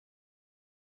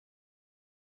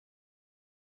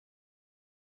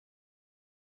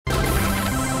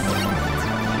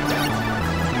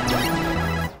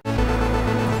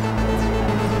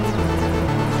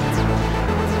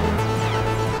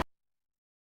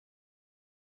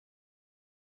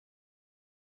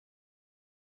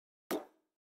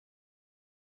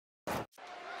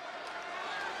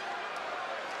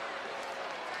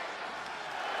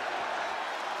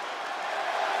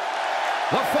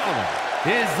The following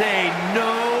is a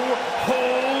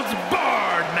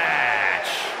no-holds-barred match.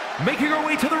 Making her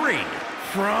way to the ring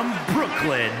from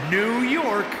Brooklyn, New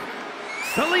York,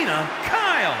 Selina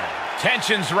Kyle.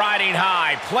 Tensions riding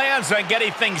high. Plans on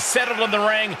getting things settled in the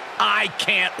ring. I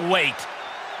can't wait.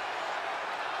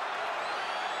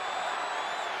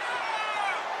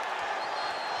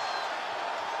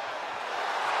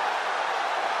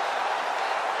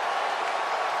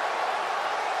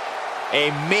 A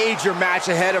major match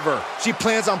ahead of her. She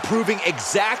plans on proving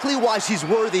exactly why she's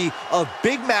worthy of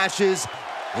big matches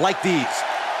like these.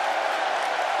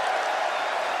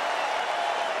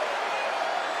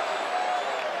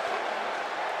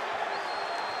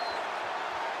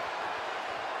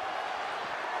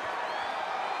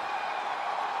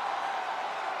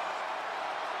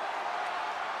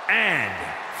 And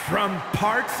from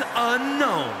parts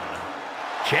unknown,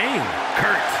 Jane,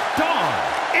 Kurt, Dawn,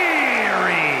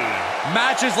 Eerie.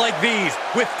 Matches like these,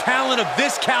 with talent of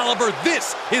this caliber,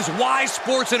 this is why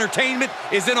sports entertainment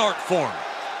is an art form.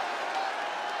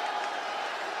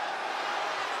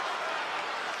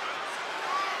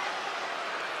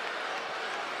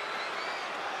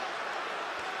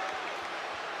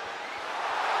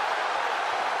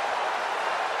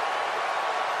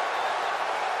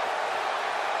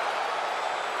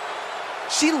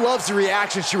 She loves the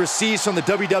reaction she receives from the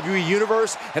WWE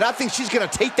Universe, and I think she's going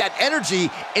to take that energy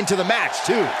into the match,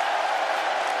 too.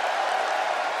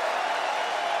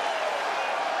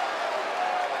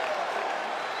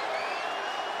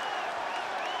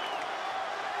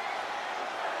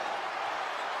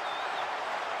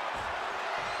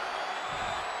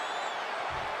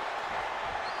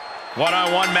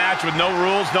 One-on-one match with no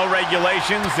rules, no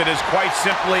regulations. It is quite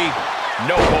simply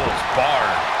no holds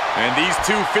barred. And these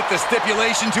two fit the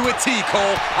stipulation to a T,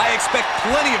 Cole. I expect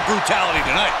plenty of brutality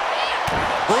tonight.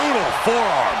 Brutal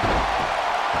forearm.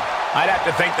 I'd have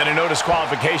to think that a no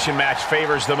disqualification match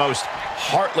favors the most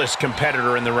heartless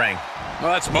competitor in the ring.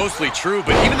 Well, that's mostly true,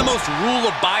 but even the most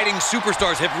rule-abiding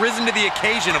superstars have risen to the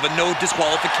occasion of a no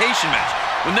disqualification match.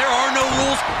 When there are no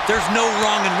rules, there's no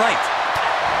wrong and right.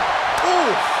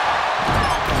 Ooh!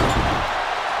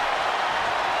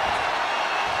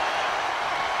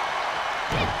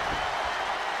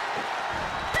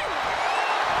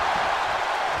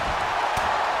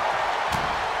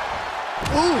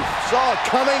 Ooh, saw it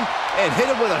coming and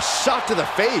hit him with a shot to the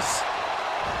face.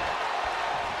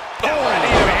 Oh,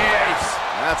 yes.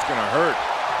 That's gonna hurt.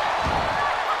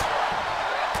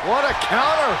 What a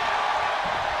counter.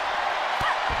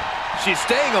 She's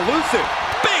staying elusive.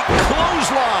 Big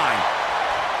clothesline.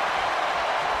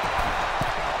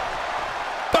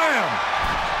 Bam!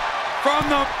 From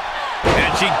the...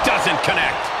 And she doesn't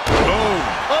connect. Boom.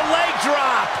 A leg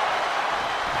drop.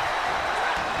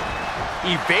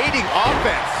 Evading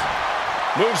offense.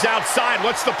 Moves outside.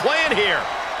 What's the plan here?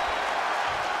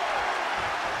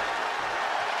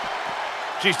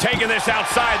 She's taking this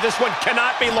outside. This one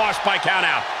cannot be lost by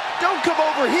countout. Don't come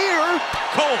over here.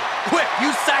 Cole, quick,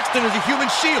 use Saxton as a human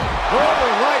shield.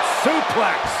 Northern right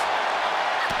suplex.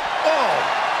 Oh.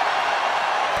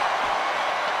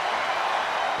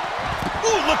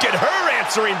 Ooh, look at her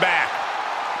answering back.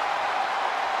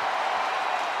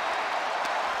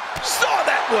 Saw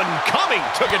that one coming,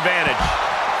 took advantage.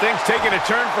 Things taking a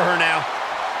turn for her now.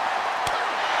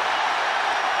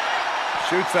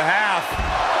 Shoots the half.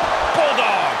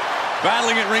 Bulldog.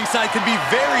 Battling at ringside can be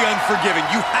very unforgiving.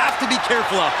 You have to be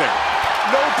careful out there.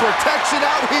 No protection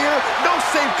out here. No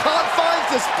safe confines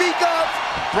to speak of.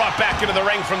 Brought back into the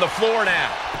ring from the floor now.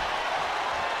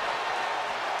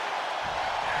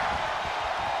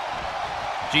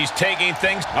 She's taking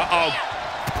things. Uh-oh.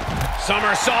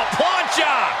 Somersault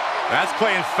plancha. That's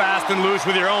playing fast and loose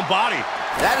with your own body.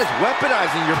 That is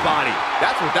weaponizing your body.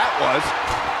 That's what that was.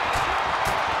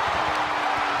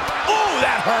 Ooh,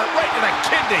 that hurt right to the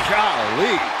kidney.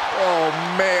 Golly. Oh,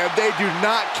 man, they do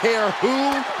not care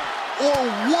who or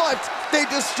what they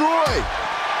destroy.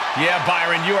 Yeah,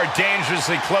 Byron, you are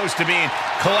dangerously close to being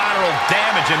collateral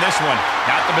damage in this one.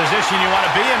 Not the position you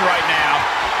want to be in right now.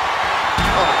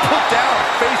 Oh, put down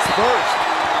face first.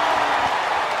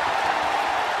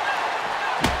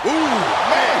 Ooh,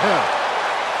 man.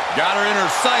 Got her in her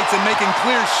sights and making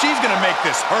clear she's going to make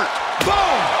this hurt.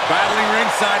 Boom! Battling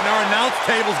ringside and our announce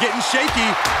table's getting shaky.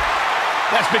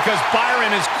 That's because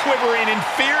Byron is quivering in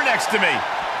fear next to me.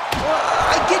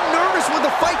 I get nervous when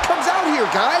the fight comes out here,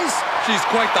 guys. She's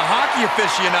quite the hockey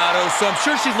aficionado, so I'm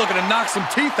sure she's looking to knock some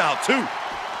teeth out, too.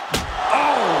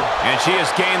 Oh! And she has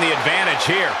gained the advantage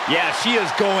here. Yeah, she is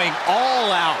going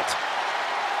all out.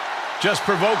 Just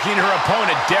provoking her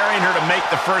opponent, daring her to make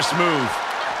the first move.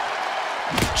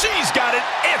 She's got an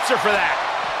answer for that.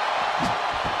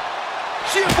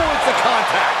 She avoids the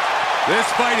contact. This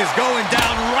fight is going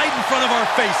down right in front of our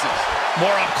faces.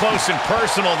 More up close and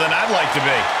personal than I'd like to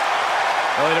be.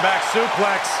 Belly to back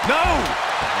suplex. No!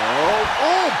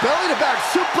 Oh, belly to back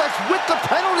suplex with the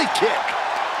penalty kick.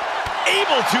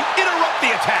 Able to interrupt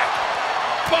the attack.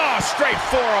 Oh, straight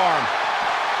forearm.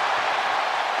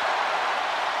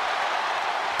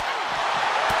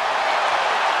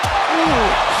 Ooh,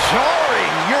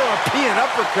 jarring European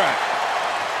uppercut.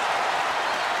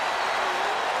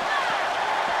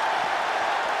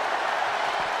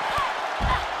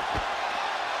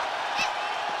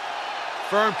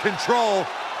 Firm control.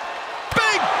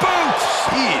 Big boots!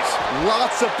 Jeez,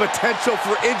 lots of potential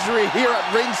for injury here at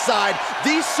ringside.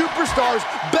 These superstars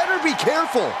better be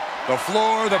careful. The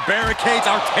floor, the barricades,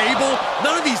 our table,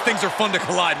 none of these things are fun to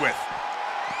collide with.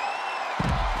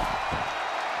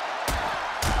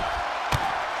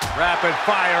 Rapid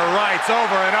fire rights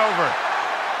over and over.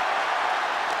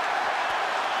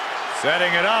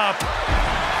 Setting it up.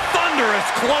 Thunderous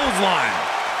clothesline.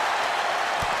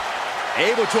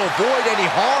 Able to avoid any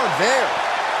harm there.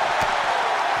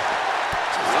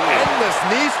 Just endless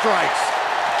knee strikes.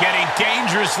 Getting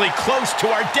dangerously close to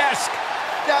our desk.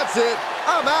 That's it.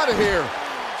 I'm out of here.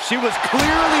 She was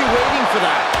clearly waiting for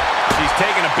that. She's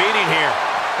taking a beating here.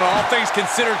 Well, all things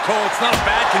considered, Cole, it's not a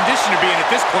bad condition to be in at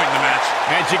this point in the match.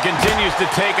 And she continues to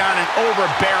take on an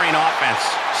overbearing offense.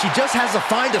 She just has to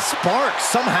find a spark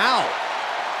somehow.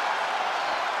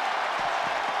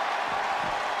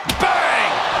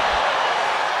 Bang!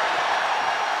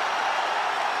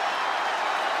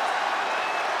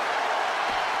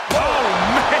 Oh,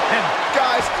 man.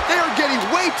 Guys, they are getting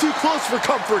way too close for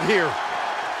comfort here.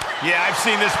 Yeah, I've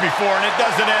seen this before, and it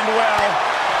doesn't end well.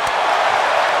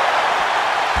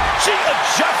 She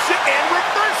adjusts it and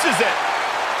reverses it.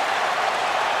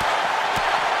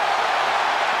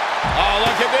 Oh,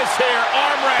 look at this here.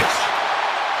 Arm wrench.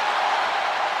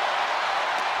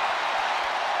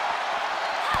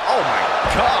 Oh, my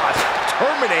gosh.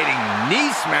 Terminating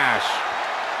knee smash.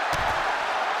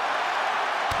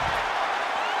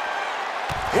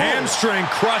 Hamstring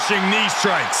crushing knee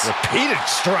strikes. Repeated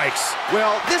strikes.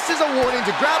 Well, this is a warning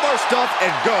to grab our stuff and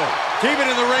go. Keep it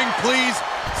in the ring, please.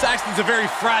 Saxton's a very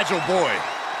fragile boy.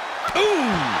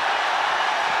 Ooh!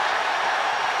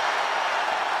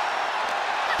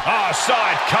 Oh,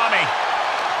 saw it coming.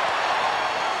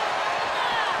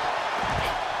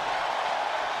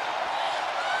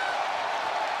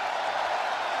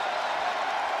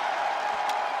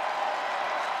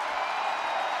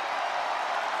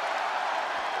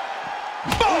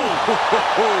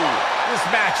 This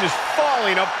match is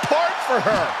falling apart for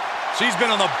her. She's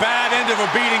been on the bad end of a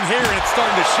beating here, and it's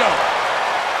starting to show.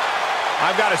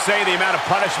 I've got to say, the amount of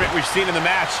punishment we've seen in the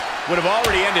match would have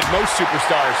already ended most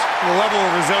superstars. The level of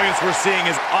resilience we're seeing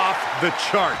is off the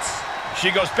charts.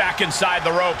 She goes back inside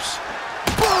the ropes.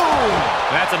 Boom!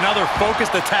 That's another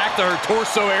focused attack to her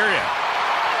torso area.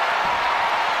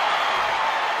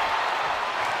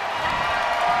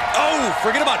 Oh,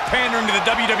 forget about pandering to the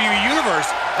WWE Universe.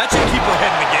 That should keep her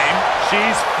head in the game.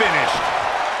 She's finished.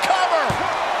 Cover!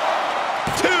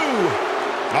 2.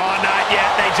 Oh, not yet.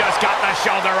 They just got the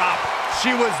shoulder up.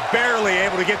 She was barely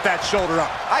able to get that shoulder up.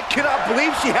 I cannot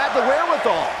believe she had the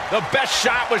wherewithal. The best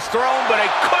shot was thrown, but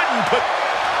it couldn't put...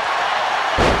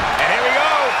 And here we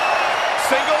go.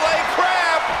 Single leg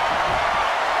crab.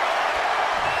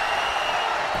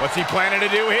 What's he planning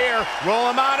to do here? Roll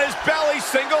him on his belly.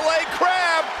 Single leg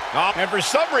crab. Oh, and for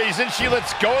some reason, she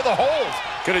lets go of the hold.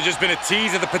 Could have just been a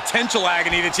tease of the potential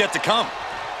agony that's yet to come.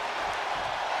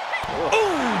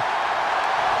 Ooh!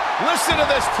 Listen to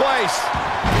this place.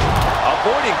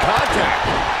 Avoiding contact.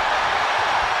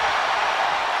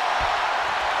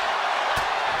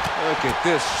 Look at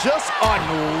this, just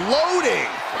unloading.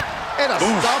 And a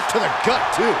stomp to the gut,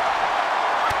 too.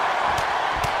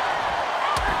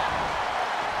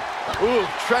 Ooh,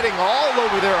 treading all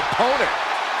over their opponent.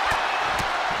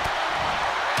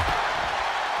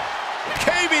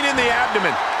 Caving in the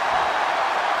abdomen.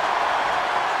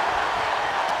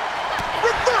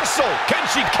 Reversal. Can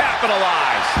she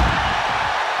capitalize?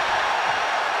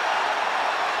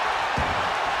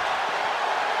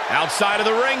 Outside of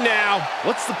the ring now.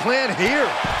 What's the plan here?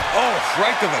 Oh,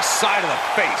 right to the side of the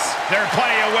face. There are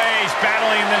plenty of ways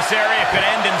battling in this area could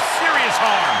end in serious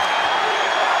harm.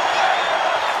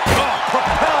 Oh,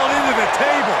 propelled into the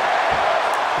table.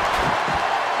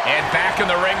 And back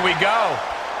in the ring we go.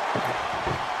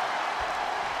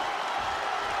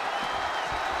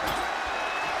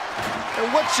 And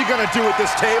what's she gonna do at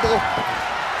this table?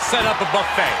 Set up a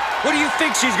buffet. What do you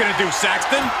think she's gonna do,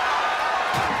 Saxton?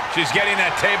 She's getting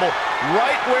that table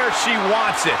right where she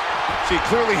wants it. She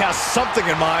clearly has something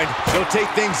in mind. She'll take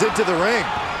things into the ring.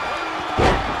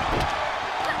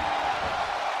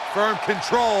 Firm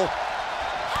control.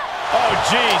 Oh,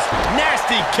 geez.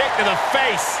 Nasty kick to the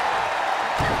face.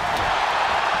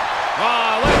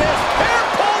 Oh, look at this. Hair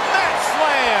pulled mat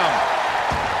slam.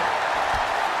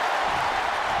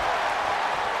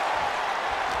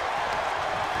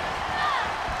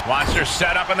 Watch her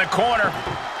set up in the corner.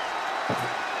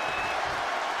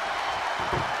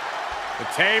 The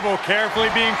table carefully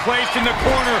being placed in the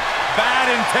corner. Bad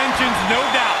intentions, no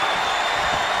doubt.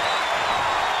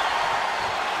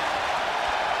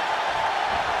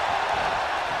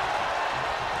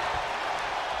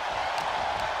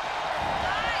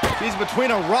 She's between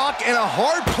a rock and a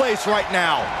hard place right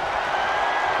now.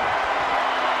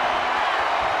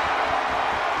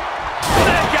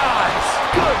 Hey, guys!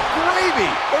 Good gravy!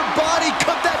 Her body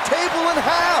cut that table in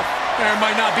half. There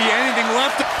might not be anything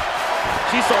left.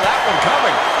 She saw that one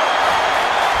coming.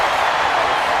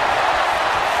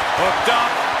 Hooked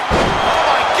up. Oh,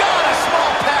 my God, a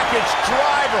small package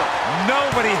driver.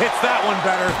 Nobody hits that one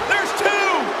better. There's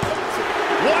two.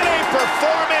 What a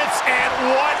performance and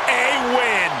what a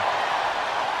win.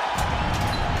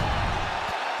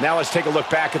 Now let's take a look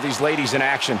back at these ladies in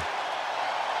action.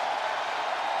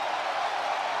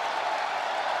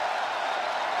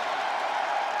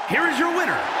 Here is your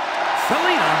winner,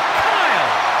 Selina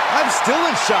Kyle. I'm still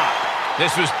in shock.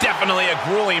 This was definitely a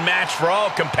grueling match for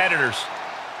all competitors.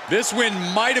 This win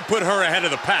might have put her ahead of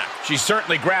the pack. She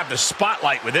certainly grabbed the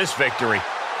spotlight with this victory.